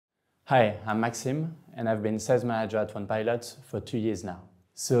Hi, I'm Maxime, and I've been sales manager at Onepilot for 2 years now.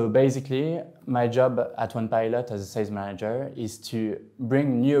 So basically, my job at Onepilot as a sales manager is to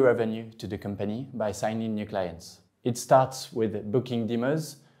bring new revenue to the company by signing new clients. It starts with booking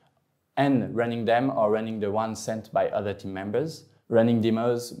demos and running them or running the ones sent by other team members. Running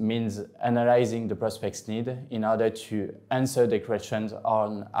demos means analyzing the prospect's need in order to answer the questions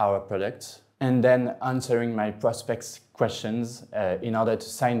on our product, and then answering my prospects' questions in order to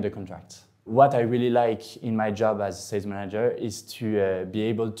sign the contract. What I really like in my job as a sales manager is to be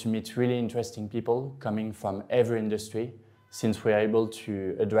able to meet really interesting people coming from every industry, since we are able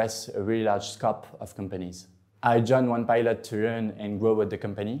to address a really large scope of companies. I joined Onepilot to learn and grow with the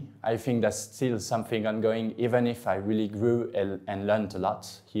company. I think that's still something ongoing, even if I really grew and learned a lot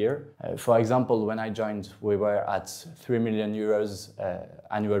here. For example, when I joined, we were at 3 million euros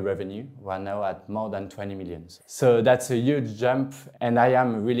annual revenue. We're now at more than 20 million. So that's a huge jump, and I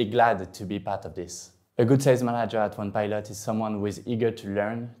am really glad to be part of this. A good sales manager at Onepilot is someone who is eager to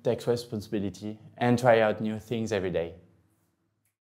learn, take responsibility, and try out new things every day.